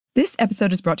This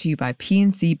episode is brought to you by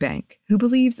PNC Bank, who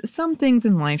believes some things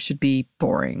in life should be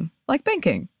boring, like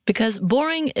banking. Because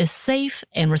boring is safe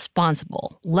and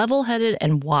responsible, level-headed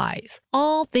and wise.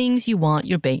 All things you want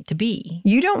your bank to be.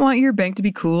 You don't want your bank to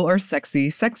be cool or sexy.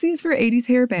 Sexy is for 80s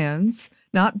hair bands,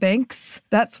 not banks.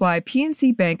 That's why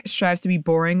PNC Bank strives to be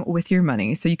boring with your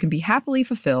money so you can be happily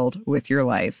fulfilled with your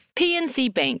life.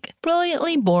 PNC Bank,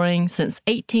 brilliantly boring since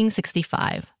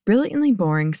 1865. Brilliantly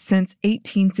Boring Since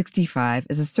 1865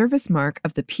 is a service mark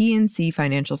of the PNC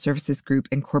Financial Services Group,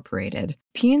 Incorporated.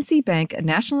 PNC Bank, a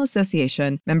National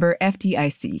Association, member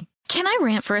FDIC. Can I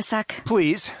rant for a sec?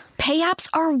 Please. Pay apps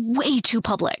are way too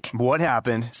public. What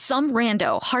happened? Some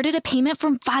rando hearted a payment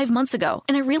from 5 months ago,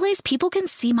 and I realized people can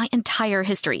see my entire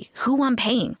history, who I'm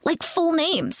paying, like full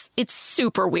names. It's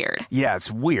super weird. Yeah,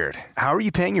 it's weird. How are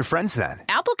you paying your friends then?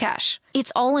 Apple Cash.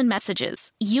 It's all in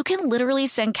messages. You can literally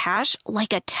send cash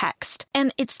like a text,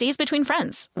 and it stays between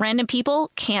friends. Random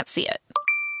people can't see it.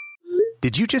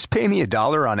 Did you just pay me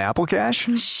 $1 on Apple Cash?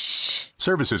 Shh.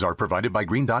 Services are provided by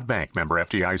Green Dot Bank, member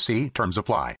FDIC. Terms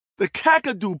apply. The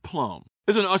Kakadu plum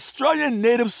is an Australian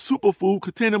native superfood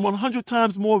containing 100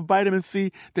 times more vitamin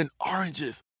C than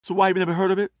oranges. So why have you never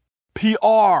heard of it?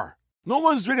 PR. No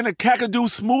one's drinking a Kakadu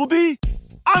smoothie?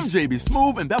 I'm JB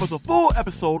Smoove, and that was a full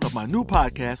episode of my new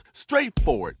podcast,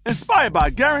 Straightforward, inspired by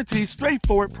guaranteed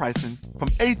straightforward pricing from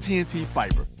AT&T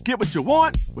Fiber. Get what you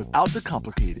want without the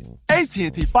complicated. AT&T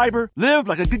Fiber, live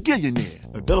like a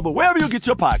gigillionaire. Available wherever you get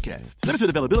your podcasts. Limited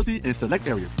availability in select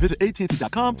areas. Visit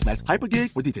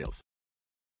AT&T.com/hypergig for details.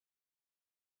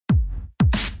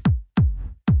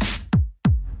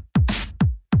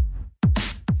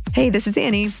 Hey, this is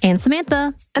Annie. And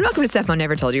Samantha. And welcome to Stuff Mom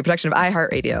Never Told You, a production of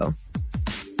iHeartRadio.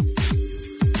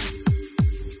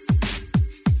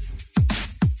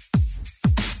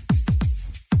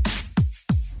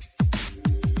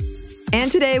 And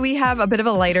today we have a bit of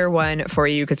a lighter one for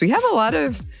you because we have a lot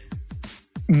of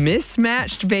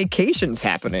mismatched vacations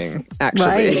happening,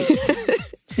 actually. Right.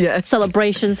 Yes.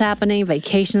 Celebrations happening,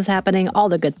 vacations happening, all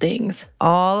the good things.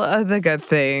 All of the good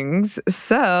things.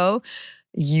 So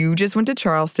you just went to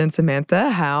Charleston, Samantha.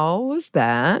 How was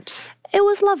that? It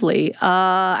was lovely.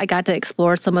 I got to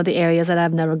explore some of the areas that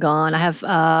I've never gone. I have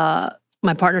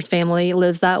my partner's family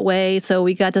lives that way, so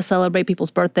we got to celebrate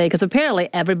people's birthday because apparently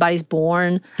everybody's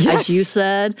born, as you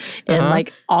said, in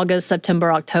like August,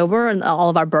 September, October, and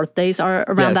all of our birthdays are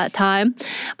around that time.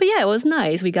 But yeah, it was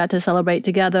nice. We got to celebrate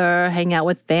together, hang out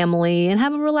with family, and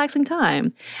have a relaxing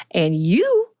time. And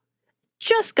you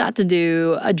just got to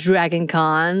do a Dragon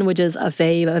Con, which is a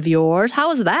fave of yours. How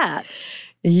was that?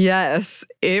 Yes,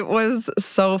 it was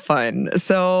so fun.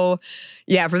 So,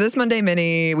 yeah, for this Monday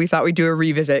Mini, we thought we'd do a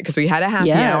revisit because we had a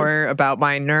happy hour about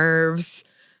my nerves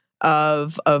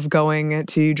of going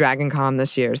to Dragon Con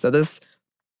this year. So this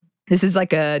is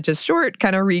like a just short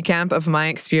kind of recap of my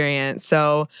experience.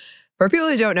 So for people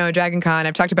who don't know, Dragon Con,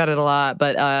 I've talked about it a lot,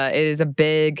 but it is a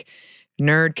big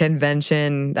nerd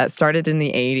convention that started in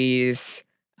the 80s.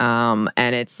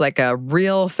 And it's like a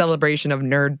real celebration of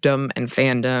nerddom and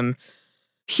fandom.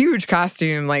 Huge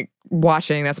costume, like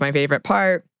watching, that's my favorite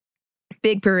part.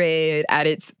 Big parade. At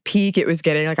its peak, it was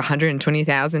getting like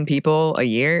 120,000 people a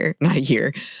year. Not a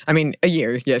year. I mean, a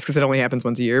year, yes, because it only happens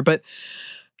once a year. But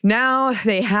now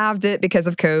they halved it because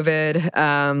of COVID.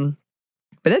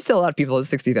 But it's still a lot of people. It's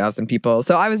 60,000 people.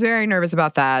 So I was very nervous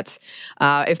about that.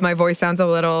 If my voice sounds a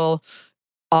little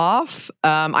off,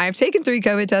 I have taken 3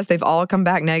 COVID tests. They've all come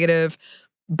back negative.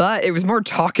 But it was more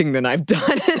talking than I've done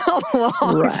in a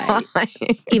long time.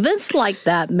 Events like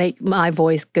that make my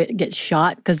voice get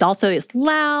shot because also it's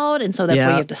loud. And so therefore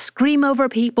you have to scream over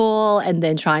people. And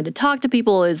then trying to talk to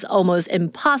people is almost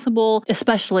impossible,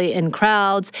 especially in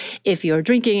crowds. If you're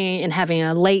drinking and having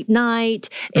a late night,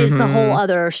 it's a whole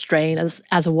other strain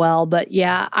as well. But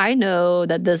yeah, I know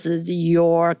that this is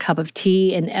your cup of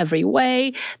tea in every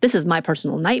way. This is my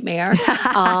personal nightmare.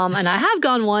 And I have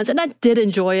gone once and I did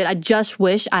enjoy it. I just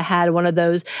wish I had one of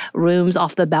those rooms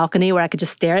off the balcony where I could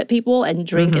just stare at people and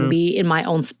drink and be in my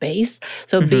own space.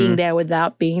 So being there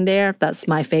without being there, that's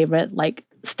my favorite like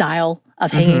style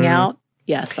of hanging out.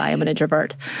 Yes, I am an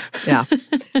introvert. Yeah.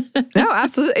 No,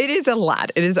 absolutely. It is a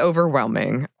lot. It is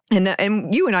overwhelming.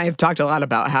 And you and I have talked a lot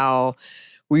about how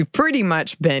we've pretty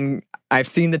much been, I've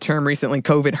seen the term recently,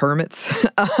 COVID hermits.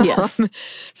 Yes.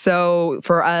 So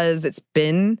for us, it's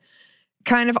been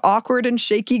kind of awkward and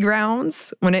shaky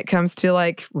grounds when it comes to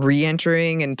like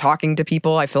re-entering and talking to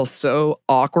people. I feel so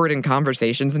awkward in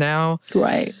conversations now.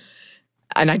 Right.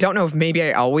 And I don't know if maybe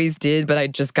I always did, but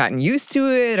I'd just gotten used to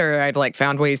it or I'd like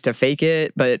found ways to fake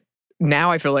it. But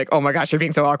now I feel like, oh my gosh, you're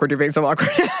being so awkward.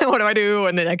 What do I do?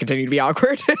 And then I continue to be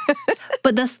awkward.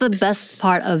 But that's the best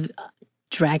part of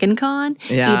Dragon Con.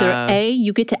 Yeah. Either A,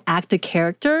 you get to act a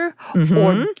character,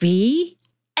 or B,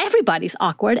 everybody's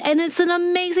awkward. And it's an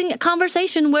amazing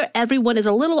conversation where everyone is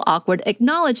a little awkward.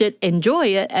 Acknowledge it, enjoy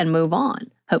it, and move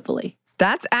on, hopefully.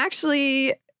 That's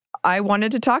actually, I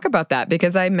wanted to talk about that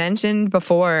because I mentioned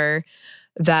before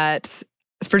that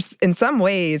in some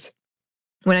ways,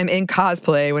 when I'm in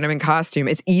cosplay, when I'm in costume,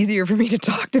 it's easier for me to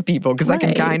talk to people because I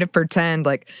can kind of pretend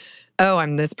like, oh,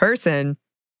 I'm this person.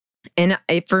 And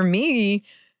for me,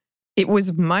 it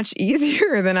was much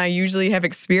easier than I usually have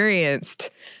experienced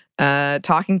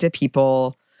talking to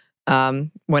people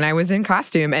when I was in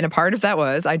costume. And a part of that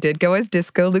was I did go as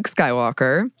Disco Luke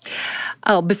Skywalker.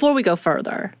 Oh, before we go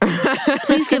further,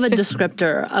 please give a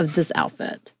descriptor of this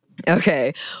outfit.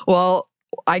 Okay. Well,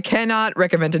 I cannot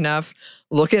recommend enough.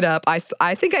 Look it up. I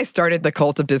think I started the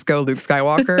cult of Disco Luke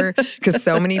Skywalker because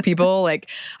so many people, like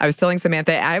I was telling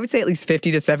Samantha, I would say at least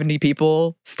 50 to 70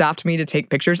 people stopped me to take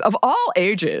pictures of all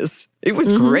ages. It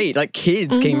was great. Like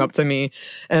kids came up to me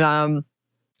and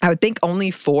I would think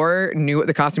only 4 knew what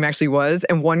the costume actually was.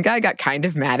 And one guy got kind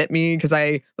of mad at me because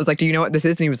I was like, do you know what this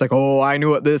is? And he was like, oh, I knew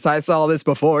what this. I saw this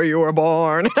before you were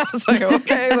born. And I was like,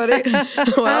 okay, buddy.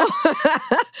 Well,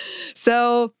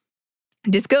 so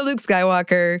Disco Luke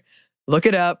Skywalker, look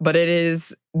it up, but it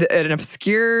is an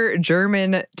obscure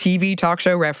German TV talk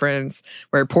show reference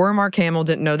where poor Mark Hamill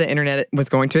didn't know the internet was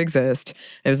going to exist.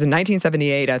 It was in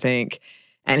 1978, I think.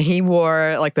 And he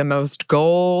wore like the most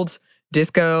gold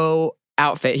disco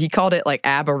outfit. He called it like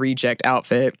ABBA reject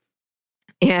outfit.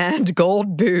 And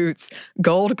gold boots,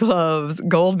 gold gloves,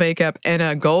 gold makeup, and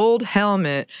a gold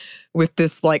helmet with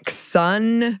this like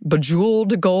sun,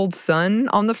 bejeweled gold sun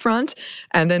on the front.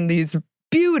 And then these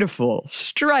beautiful,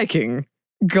 striking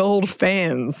gold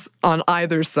fans on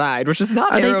either side, which is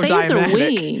not aerodynamic. Are they fans or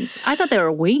wings? I thought they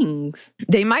were wings.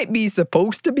 They might be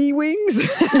supposed to be wings.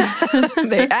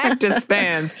 They act as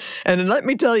fans. And let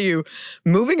me tell you,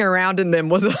 moving around in them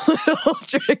was a little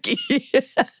tricky.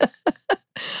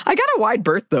 I got a wide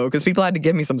berth, though, because people had to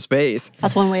give me some space.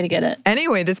 That's one way to get it.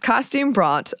 Anyway, this costume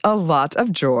brought a lot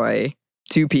of joy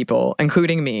to people,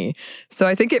 including me. So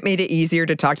I think it made it easier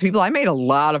to talk to people. I made a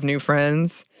lot of new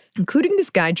friends, including this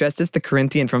guy dressed as the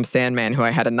Corinthian from Sandman, who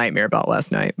I had a nightmare about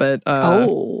last night. But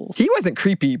he wasn't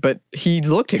creepy, but he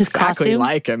looked exactly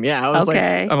like him. Yeah, I was like,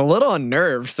 I'm a little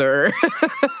unnerved, sir.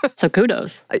 So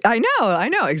kudos. I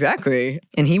know, exactly.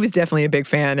 And he was definitely a big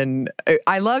fan. And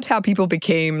I loved how people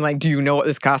became like, do you know what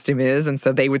this costume is? And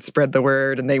so they would spread the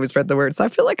word and they would spread the word. So I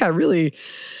feel like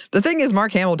the thing is,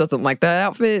 Mark Hamill doesn't like that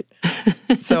outfit.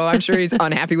 So I'm sure he's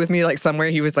unhappy with me. Like somewhere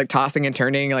he was like tossing and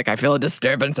turning, like I feel a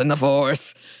disturbance in the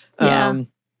force. Yeah.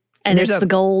 And there's the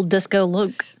gold disco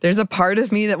look. There's a part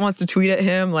of me that wants to tweet at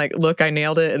him, like, look, I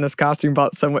nailed it. And this costume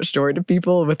brought so much joy to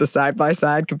people with the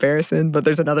side-by-side comparison. But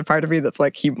there's another part of me that's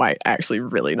like, he might actually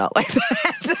really not like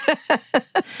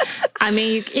that. I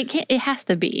mean, it has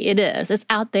to be. It is. It's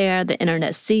out there. The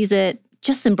internet sees it.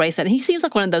 Just embrace it. And he seems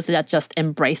like one of those that just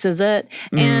embraces it.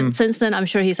 And since then, I'm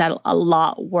sure he's had a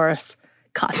lot worse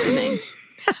costuming.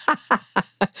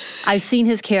 I've seen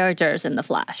his characters in The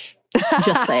Flash.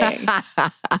 Just saying.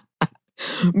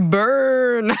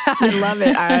 Burn.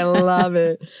 I love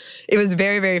it. It was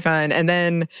very, very fun. And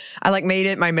then I like made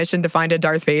it my mission to find a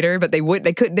Darth Vader, but they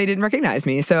didn't recognize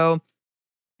me. So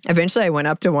eventually I went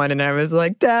up to one and I was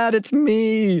like, Dad, it's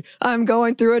me. I'm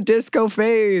going through a disco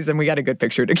phase. And we got a good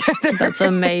picture together. That's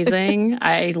amazing.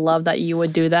 I love that you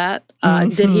would do that.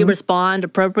 Did he respond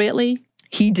appropriately?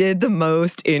 He did the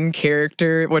most in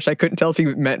character, which I couldn't tell if he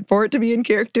meant for it to be in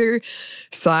character.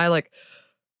 So I like,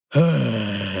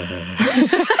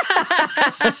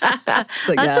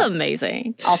 That's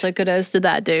amazing. Also, kudos to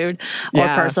that dude or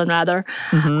person, rather.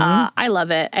 I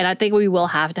love it. And I think we will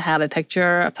have to have a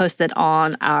picture posted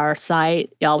on our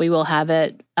site. Y'all, we will have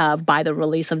it by the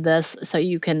release of this so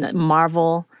you can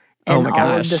marvel and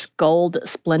all of this gold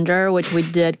splendor, which we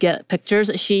did get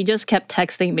pictures. She just kept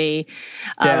texting me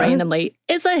randomly.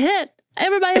 It's a hit.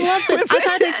 Everybody loves it. I've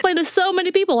had to explain to so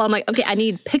many people. I'm like, okay, I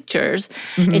need pictures.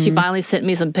 And she finally sent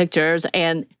me some pictures.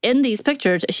 And in these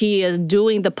pictures, she is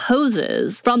doing the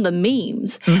poses from the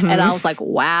memes. And I was like,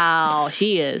 wow,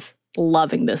 she is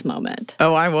loving this moment.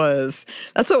 Oh, I was.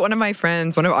 That's what one of our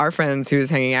friends who was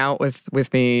hanging out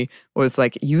with me was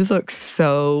like, you look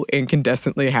so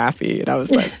incandescently happy. And I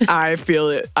was like, I feel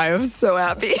it. I am so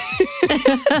happy.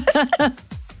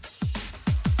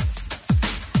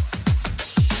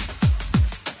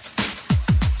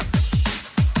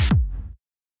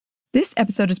 This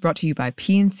episode is brought to you by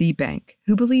PNC Bank,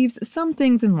 who believes some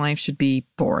things in life should be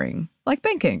boring, like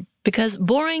banking. Because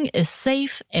boring is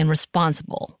safe and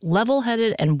responsible,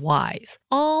 level-headed and wise.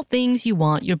 All things you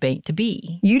want your bank to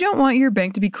be. You don't want your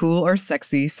bank to be cool or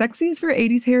sexy. Sexy is for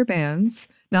 80s hair bands,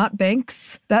 not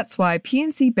banks. That's why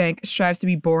PNC Bank strives to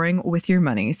be boring with your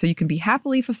money so you can be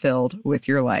happily fulfilled with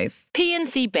your life.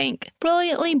 PNC Bank,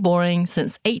 brilliantly boring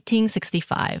since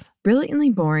 1865. Brilliantly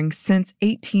Boring Since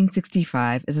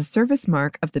 1865 is a service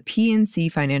mark of the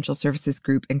PNC Financial Services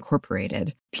Group,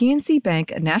 Incorporated. PNC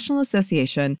Bank, a National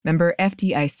Association, member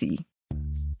FDIC.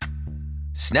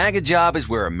 Snag a Job is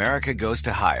where America goes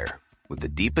to hire, with the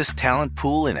deepest talent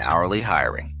pool in hourly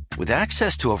hiring. With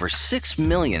access to over 6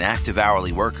 million active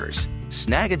hourly workers,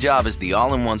 Snag a Job is the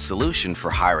all-in-one solution for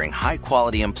hiring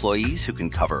high-quality employees who can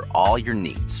cover all your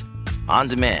needs. On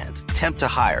demand, temp to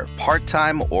hire,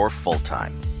 part-time or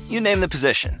full-time. You name the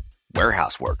position.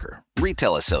 Warehouse worker,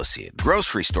 retail associate,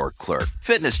 grocery store clerk,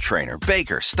 fitness trainer,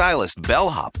 baker, stylist,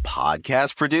 bellhop,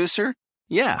 podcast producer.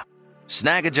 Yeah,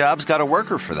 Snag a Job's got a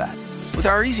worker for that. With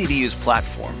our easy-to-use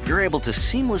platform, you're able to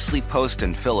seamlessly post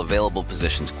and fill available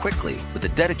positions quickly with a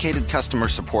dedicated customer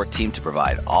support team to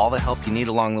provide all the help you need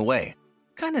along the way.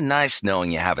 Kind of nice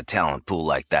knowing you have a talent pool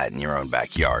like that in your own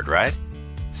backyard, right?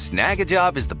 Snag a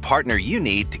Job is the partner you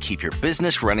need to keep your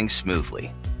business running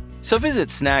smoothly. So visit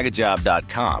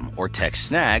snagajob.com or text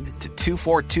snag to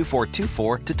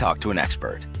 242424 to talk to an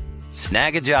expert.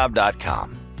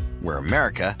 Snagajob.com, where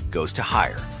America goes to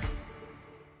hire.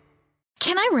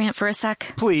 Can I rant for a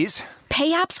sec? Please.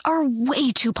 Pay apps are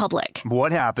way too public.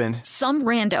 What happened? Some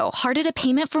rando hearted a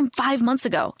payment from 5 months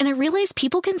ago, and I realized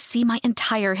people can see my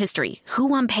entire history,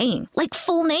 who I'm paying, like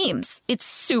full names. It's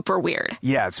super weird.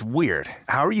 Yeah, it's weird.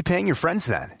 How are you paying your friends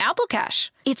then? Apple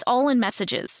Cash. It's all in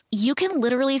messages. You can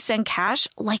literally send cash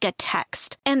like a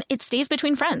text, and it stays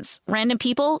between friends. Random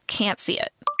people can't see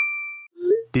it.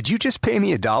 Did you just pay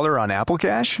me $1 on Apple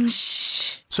Cash?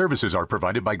 Shh. Services are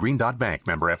provided by Green Dot Bank,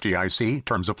 member FDIC.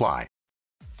 Terms apply.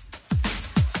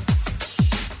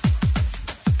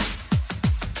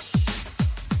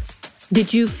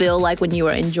 Did you feel like when you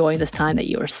were enjoying this time that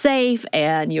you were safe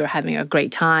and you were having a great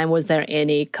time? Was there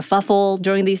any kerfuffle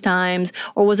during these times?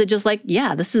 Or was it just like,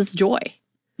 yeah, this is joy?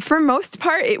 For most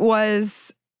part, it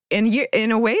was in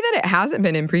a way that it hasn't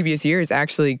been in previous years,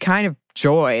 actually kind of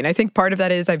joy. And I think part of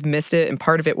that is I've missed it. And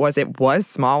part of it was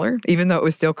smaller. Even though it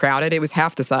was still crowded, it was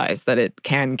half the size that it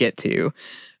can get to.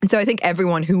 And so I think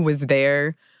everyone who was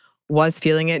there was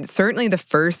feeling it. Certainly the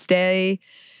first day,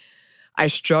 I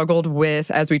struggled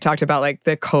with, as we talked about, like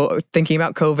thinking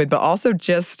about COVID, but also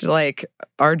just like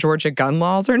our Georgia gun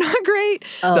laws are not great.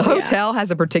 Oh, the hotel has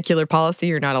a particular policy.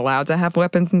 You're not allowed to have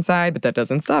weapons inside, but that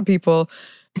doesn't stop people.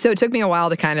 So it took me a while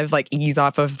to kind of like ease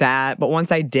off of that. But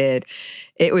once I did,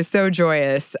 it was so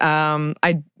joyous.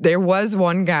 There was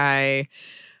one guy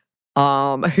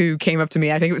who came up to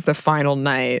me, I think it was the final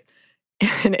night,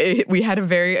 and we had a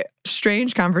very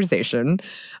strange conversation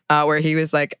where he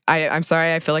was like, I'm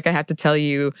sorry, I feel like I have to tell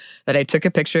you that I took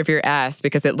a picture of your ass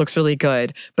because it looks really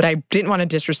good, but I didn't want to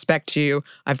disrespect you.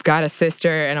 I've got a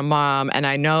sister and a mom, and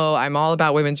I know I'm all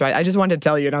about women's rights. I just wanted to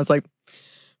tell you. And I was like,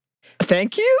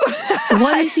 thank you.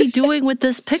 What is he doing with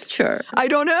this picture? I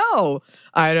don't know.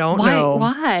 know.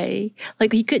 Why?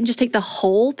 Like, he couldn't just take the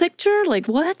whole picture? Like,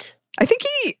 what? I think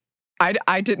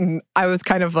I didn't, I was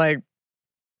kind of like,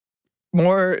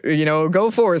 more,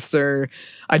 go forth, sir.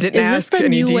 I didn't ask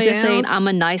any details. Is this the new way of saying I'm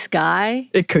a nice guy?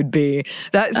 It could be.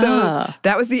 That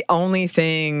was the only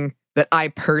thing that I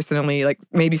personally, like,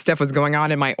 maybe stuff was going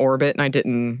on in my orbit and I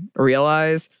didn't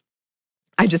realize.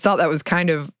 I just thought that was kind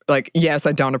of like, yes,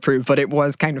 I don't approve, but it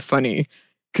was kind of funny.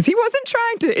 Because he wasn't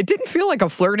trying to, it didn't feel like a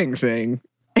flirting thing.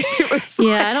 It was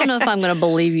I don't know if I'm going to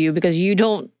believe you because you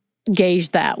don't gauge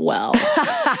that well,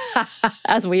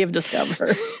 as we have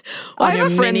discovered. Well, I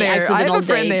have a friend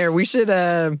there. We should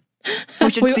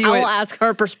see. I'll ask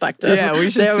her perspective. Yeah,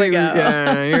 we should see. We go.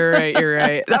 Yeah, you're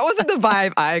right. That wasn't the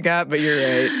vibe I got, but you're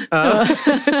right.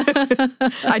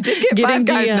 I did get Five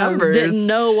Guys' numbers. Didn't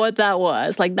know what that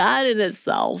was. Like, that in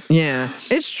itself. Yeah,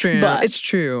 it's true. But it's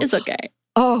true. It's okay.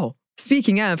 Oh,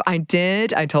 speaking of, I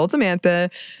told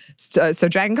Samantha. So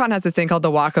DragonCon has this thing called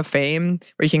the Walk of Fame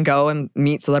where you can go and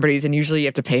meet celebrities, and usually you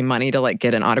have to pay money to like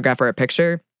get an autograph or a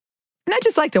picture. And I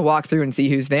just like to walk through and see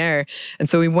who's there. And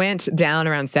so we went down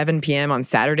around 7 p.m. on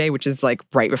Saturday, which is like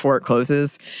right before it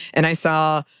closes. And I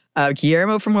saw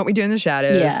Guillermo from What We Do in the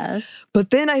Shadows. Yes.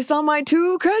 But then I saw my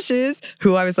two crushes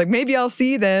who I was like, maybe I'll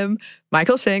see them.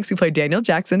 Michael Shanks, who played Daniel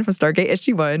Jackson from Stargate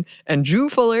SG-1, and Drew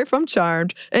Fuller from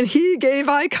Charmed. And he gave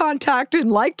eye contact and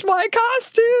liked my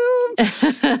costume.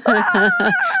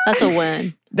 That's a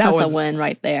win. That's a win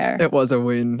right there. It was a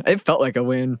win. It felt like a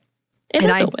win. It is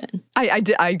a win.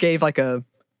 I gave like a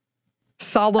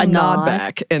solemn nod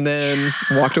back, and then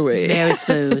walked away. Very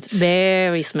smooth.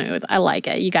 Very smooth. I like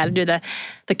it. You got to do the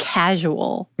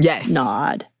casual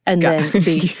nod. And then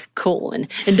be cool. And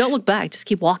don't look back. Just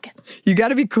keep walking. You got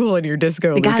to be cool in your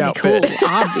disco outfit. You got to be cool,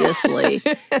 obviously.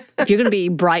 If you're going to be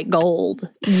bright gold,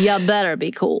 you better be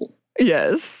cool.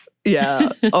 Yes. Yeah.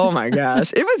 Oh, my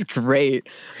gosh. It was great.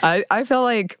 I felt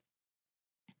like,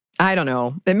 I don't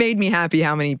know. It made me happy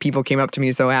how many people came up to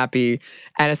me so happy.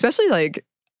 And especially like,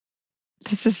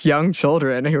 it's just young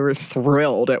children who were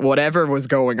thrilled at whatever was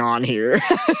going on here.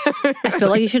 I feel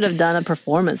like you should have done a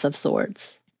performance of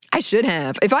sorts. I should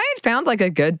have. If I had found like a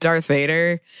good Darth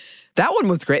Vader, that one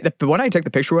was great. The one I took the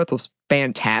picture with was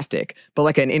fantastic. But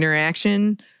like an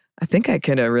interaction, I think I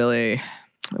could have really, it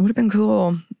would have been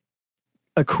cool.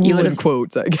 A cool in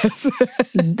quotes, I guess.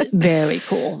 Very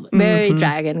cool. Very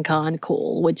Dragon Con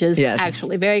cool, which is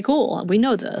actually very cool. We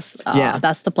know this.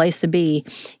 That's the place to be.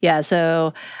 Yeah,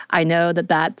 so I know that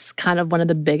that's kind of one of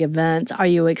the big events. Are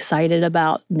you excited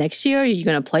about next year? Are you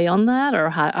going to play on that? Or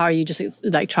are you just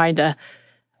like trying to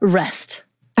rest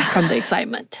from the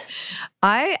excitement?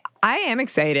 I am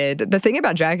excited. The thing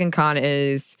about Dragon Con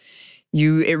is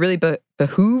it really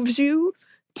behooves you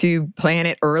to plan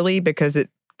it early because it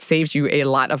saves you a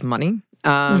lot of money.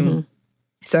 So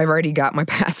I've already got my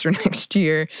pass for next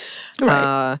year.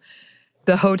 Right.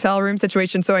 The hotel room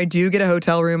situation. So I do get a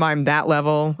hotel room. I'm that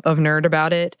level of nerd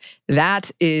about it. That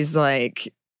is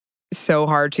like so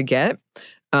hard to get.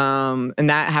 And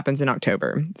that happens in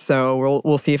October. So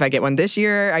we'll see if I get one this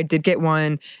year. I did get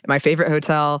one at my favorite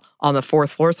hotel on the 4th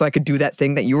floor, so I could do that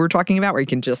thing that you were talking about where you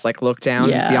can just like look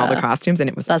down and see all the costumes, and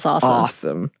it was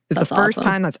awesome. It's the first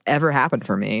time that's ever happened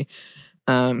for me.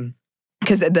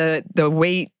 Because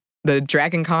the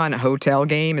Dragon Con hotel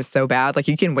game is so bad. Like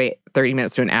you can wait 30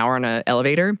 minutes to an hour on an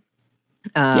elevator.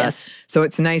 So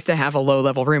it's nice to have a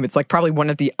low-level room. It's like probably one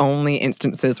of the only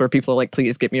instances where people are like,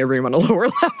 please give me a room on a lower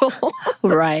level.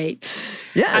 Right.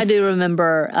 Yes. I do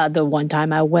remember the one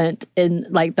time I went in,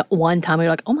 like the one time we were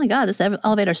like, oh my God, this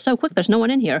elevator is so quick. There's no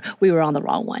one in here. We were on the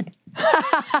wrong one.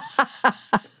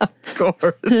 Of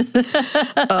course.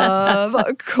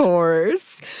 Of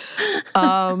course.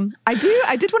 I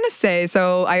did want to say,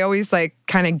 so I always like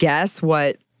kind of guess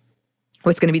what's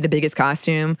going to be the biggest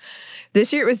costume.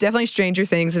 This year, it was definitely Stranger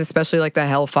Things, especially like the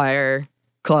Hellfire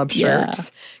Club shirts,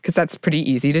 because that's pretty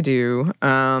easy to do.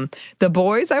 The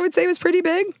boys, I would say, was pretty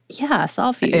big. Yeah, I saw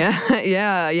a few.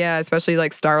 Yeah, especially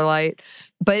like Starlight.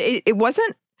 But it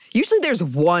wasn't, usually there's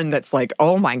one that's like,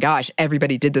 oh my gosh,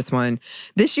 everybody did this one.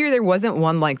 This year, there wasn't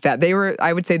one like that.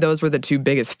 I would say those were the two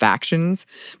biggest factions.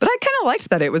 But I kind of liked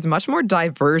that. It was much more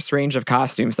diverse range of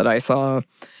costumes that I saw.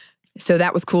 So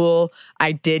that was cool.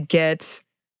 I did get...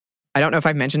 I don't know if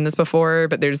I've mentioned this before,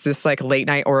 but there's this like late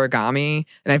night origami,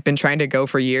 and I've been trying to go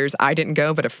for years. I didn't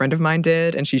go, but a friend of mine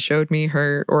did, and she showed me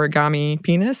her origami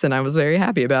penis, and I was very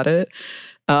happy about it.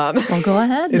 Well, go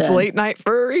ahead. It's late night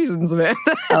for reasons, man.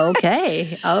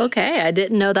 Okay. I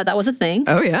didn't know that was a thing.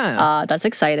 Oh, yeah. That's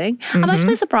exciting. I'm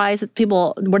actually surprised that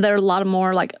were there a lot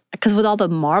more like, because with all the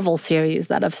Marvel series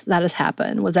that has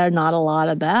happened, was there not a lot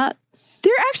of that?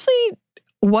 There actually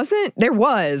wasn't. There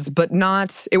was, but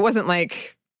not, it wasn't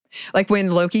like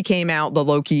when Loki came out, the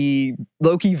Loki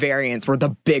variants were the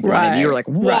big one. And you were like,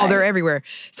 whoa, they're everywhere.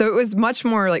 So it was much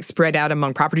more like spread out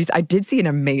among properties. I did see an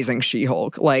amazing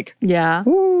She-Hulk. Like,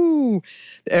 woo.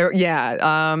 There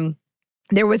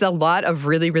was a lot of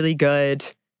really, really good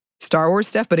Star Wars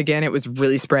stuff. But again, it was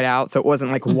really spread out. So it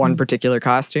wasn't like one particular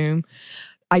costume.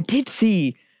 I did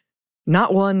see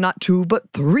not one, not two, but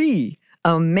three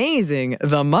amazing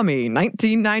The Mummy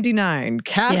 1999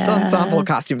 cast ensemble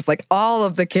costumes, like all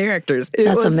of the characters.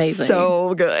 That's amazing.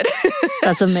 So good.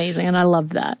 That's amazing, and I love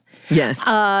that. Yes.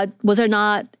 Was there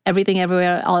not Everything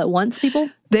Everywhere All at Once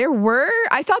people? There were.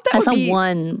 I thought that I saw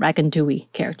one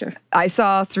Ratatouille character. I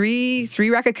saw three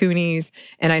Raccacoonis,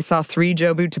 and I saw 3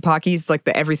 Jobu Tupakis, like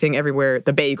the Everything Everywhere,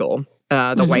 the bagel.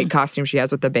 The white costume she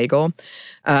has with the bagel.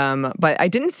 But I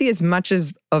didn't see as much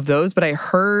of those, but I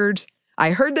heard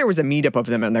there was a meetup of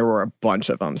them, and there were a bunch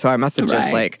of them. So I must have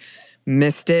just like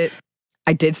missed it.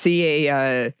 I did see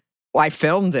I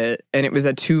filmed it, and it was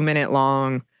a 2-minute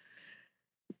long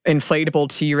inflatable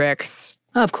T-Rex.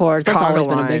 Of course, that's always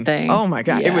been a big thing. Oh my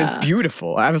God, It was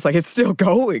beautiful. I was like, it's still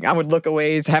going. I would look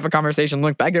away, have a conversation,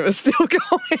 look back, it was still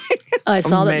going. I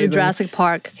saw that the Jurassic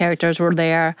Park characters were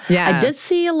there. Yeah. I did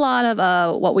see a lot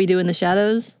of What We Do in the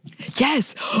Shadows.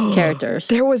 Yes. Characters.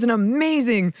 There was an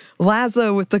amazing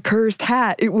Laszlo with the cursed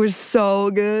hat. It was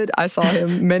so good. I saw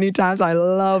him many times. I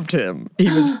loved him.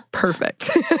 He was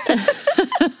perfect.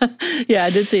 Yeah, I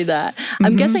did see that.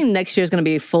 I'm guessing next year is going to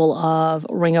be full of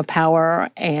Ring of Power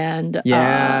and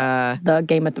the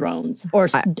Game of Thrones or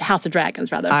House of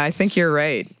Dragons, rather. I think you're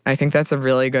right. I think that's a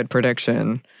really good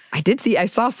prediction. I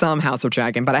saw some House of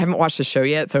Dragon, but I haven't watched the show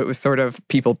yet, so it was sort of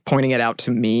people pointing it out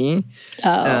to me.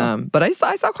 But I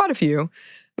saw quite a few.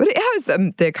 But it was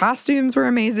the costumes were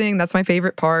amazing. That's my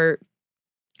favorite part.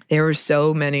 There were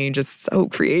so many, just so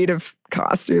creative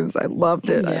costumes. I loved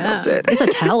it. Yeah. I loved it. It's a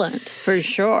talent, for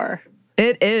sure.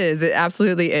 It is. It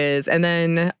absolutely is. And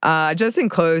then just in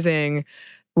closing,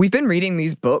 we've been reading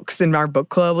these books in our book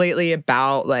club lately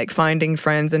about like finding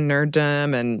friends in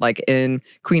nerddom and like in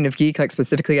Queen of Geek, like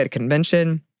specifically at a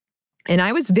convention. And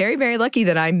I was very, very lucky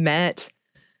that I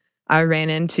ran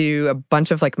into a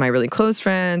bunch of like my really close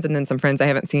friends and then some friends I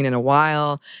haven't seen in a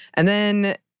while. And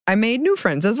then I made new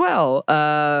friends as well,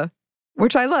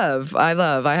 which I love.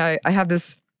 I have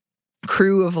this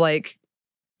crew of like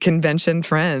convention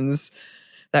friends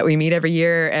that we meet every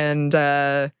year. And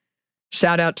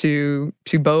shout out to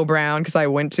Bo Brown, because I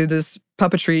went to this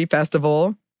puppetry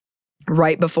festival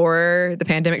right before the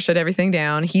pandemic shut everything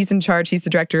down. He's in charge. He's the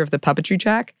director of the puppetry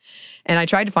track. And I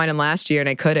tried to find him last year and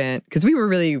I couldn't, because we were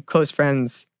really close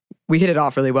friends. We hit it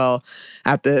off really well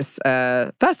at this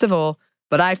festival.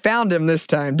 But I found him this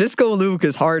time. Disco Luke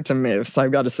is hard to miss,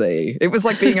 I've got to say. It was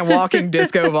like being a walking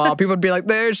disco ball. People would be like,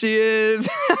 there she is.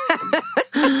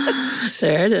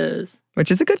 There it is.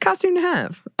 Which is a good costume to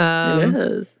have. It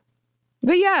is.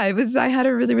 But yeah, I had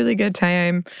a really, really good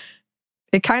time.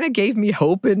 It kind of gave me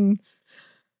hope in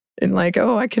like,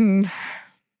 oh, I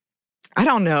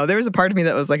don't know. There was a part of me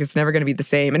that was like, it's never going to be the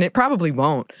same. And it probably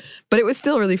won't. But it was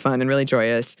still really fun and really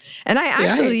joyous. And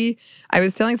I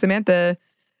was telling Samantha,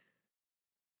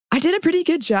 I did a pretty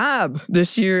good job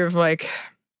this year of like,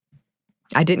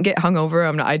 I didn't get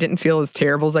hungover. I didn't feel as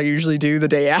terrible as I usually do the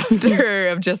day after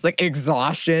of just like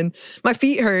exhaustion. My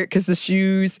feet hurt because the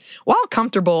shoes, while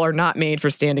comfortable, are not made for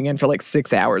standing in for like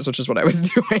 6 hours, which is what I was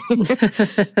doing.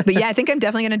 But yeah, I think I'm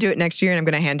definitely going to do it next year, and I'm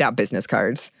going to hand out business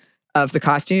cards of the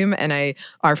costume. And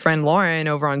our friend Lauren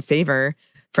over on Savor,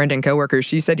 friend and coworker,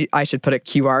 she said I should put a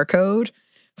QR code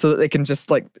so that they can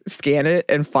just like scan it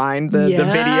and find the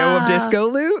video of Disco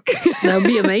Luke. That would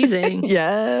be amazing.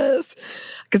 Yes.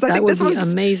 Because I think this one's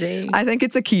amazing. I think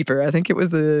it's a keeper. I think it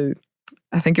was a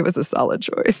solid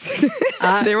choice.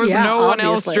 There was no one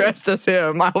else dressed as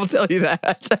him. I will tell you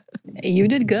that. You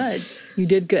did good. You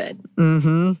did good.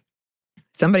 Mm-hmm.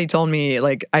 Somebody told me,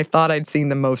 like, I thought I'd seen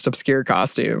the most obscure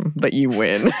costume, but you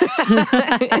win.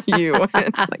 You win.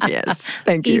 Like, yes,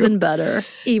 thank you. Even better.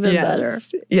 Even better.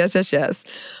 Yes.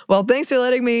 Well, thanks for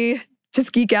letting me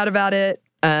just geek out about it.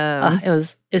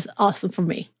 It's awesome for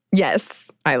me.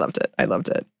 Yes, I loved it.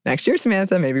 Next year,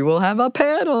 Samantha, maybe we'll have a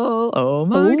panel. Oh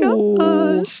my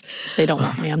gosh. They don't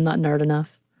want me. I'm not nerd enough.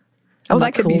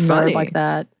 That could be funny. Like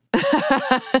that.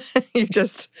 You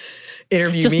just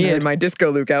interview me in my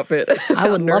Disco Luke outfit. I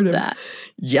would love that.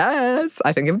 Yes,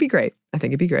 I think it would be great.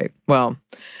 Well,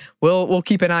 we'll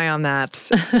keep an eye on that.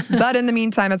 But in the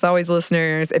meantime, as always,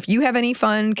 listeners, if you have any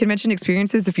fun convention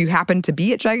experiences, if you happen to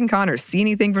be at Dragon Con or see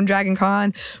anything from Dragon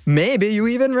Con, maybe you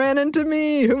even ran into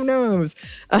me, who knows?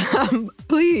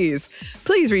 Please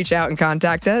reach out and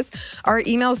contact us. Our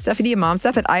email is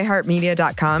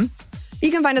stephaniemomstuff@iheartmedia.com. You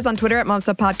can find us on Twitter at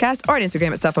MomStuffPodcast or on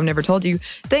Instagram at Stuff I've Never Told You.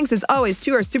 Thanks as always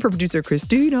to our super producer,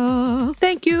 Christina.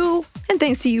 Thank you. And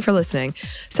thanks to you for listening.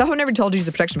 Stuff I've Never Told You is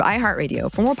a production of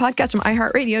iHeartRadio. For more podcasts from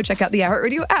iHeartRadio, check out the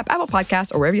iHeartRadio app, Apple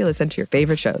Podcasts, or wherever you listen to your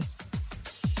favorite shows.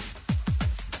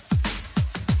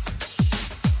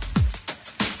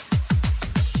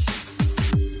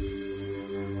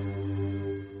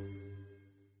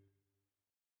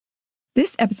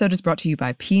 This episode is brought to you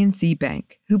by PNC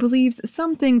Bank, who believes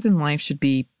some things in life should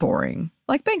be boring,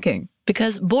 like banking.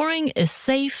 Because boring is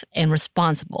safe and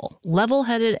responsible,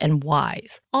 level-headed and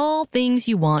wise. All things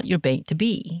you want your bank to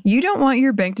be. You don't want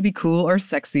your bank to be cool or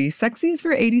sexy. Sexy is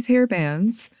for 80s hair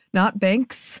bands, not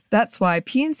banks. That's why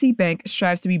PNC Bank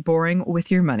strives to be boring with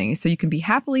your money so you can be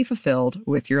happily fulfilled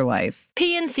with your life.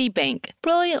 PNC Bank,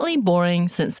 brilliantly boring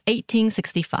since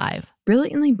 1865.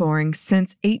 Brilliantly Boring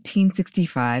Since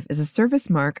 1865 is a service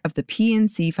mark of the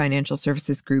PNC Financial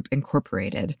Services Group,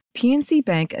 Incorporated. PNC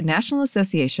Bank, a National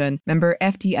Association, member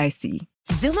FDIC.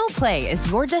 Xumo Play is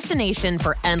your destination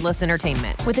for endless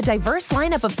entertainment. With a diverse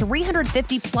lineup of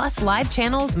 350 plus live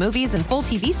channels, movies, and full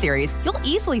TV series, you'll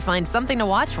easily find something to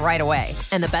watch right away.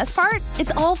 And the best part?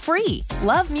 It's all free.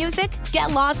 Love music?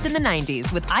 Get lost in the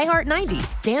 90s with iHeart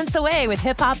 90s, dance away with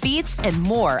hip-hop beats, and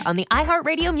more on the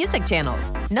iHeartRadio music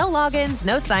channels. No logins,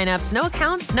 no signups, no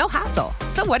accounts, no hassle.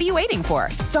 So what are you waiting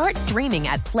for? Start streaming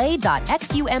at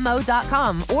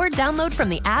play.xumo.com or download from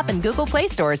the app and Google Play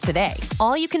stores today.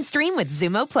 All you can stream with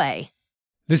Xumo Play.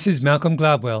 This is Malcolm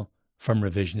Gladwell. from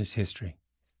revisionist history.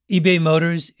 eBay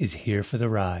Motors is here for the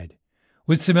ride.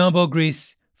 With some elbow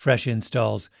grease, fresh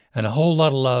installs, and a whole lot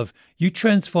of love, you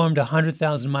transformed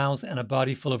 100,000 miles and a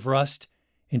body full of rust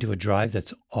into a drive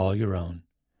that's all your own.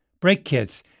 Brake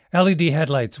kits, LED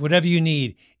headlights, whatever you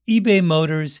need, eBay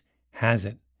Motors has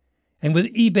it. And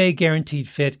with eBay Guaranteed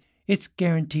Fit, it's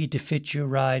guaranteed to fit your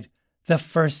ride the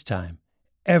first time,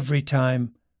 every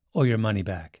time, or your money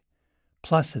back.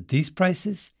 Plus, at these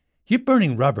prices, you're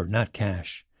burning rubber, not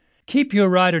cash. Keep your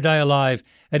ride or die alive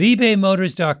at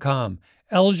ebaymotors.com.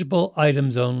 Eligible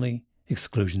items only.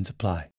 Exclusions apply.